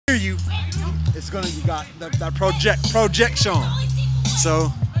hear you, it's gonna, you got that projection.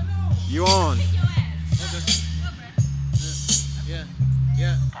 So you on. Yeah,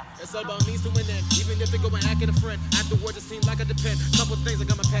 yeah. It's all about means to win then. Even if they go and act in a friend. Afterwards it seems like I depend. Couple things I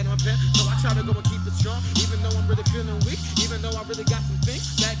got my pad on my pen. So I try to go and keep it strong. Even though I'm really feeling weak. Even though I really got some things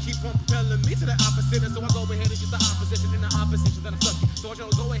that keep on propelling me to the opposite. And so I go ahead and just the opposition and the opposition that I'm stuck in. So I try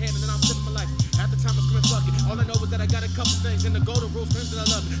to go ahead and then I'm living my life. At the time I'm screaming fuck it. All I know is that I got a couple things. And the golden rule screams that I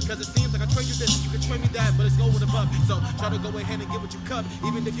love it. Cause it seems like I trade you this, you can trade me that, but it's going above. So try to go ahead and get what you cover.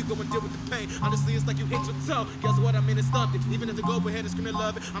 Even if you go and deal with the pain. Honestly, it's like you hit your toe. Guess what? I mean, it's stumped it. Even if they go ahead and scream and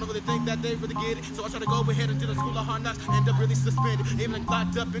love it, I don't really think that they really get it. So I try to go ahead and do the school of hard knocks. End up really suspended. Even like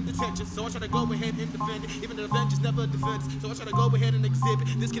locked up in detention. So I try to go ahead and defend it. Even the Avengers never defend it. So I try to go ahead and exhibit.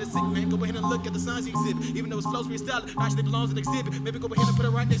 This kid is sick, man. Go ahead and look at the signs he exhibit. Even though it's flows freestyle, actually belongs in exhibit. Maybe go ahead and put it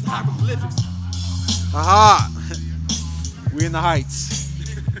right next to hieroglyphics. Aha! We in the heights.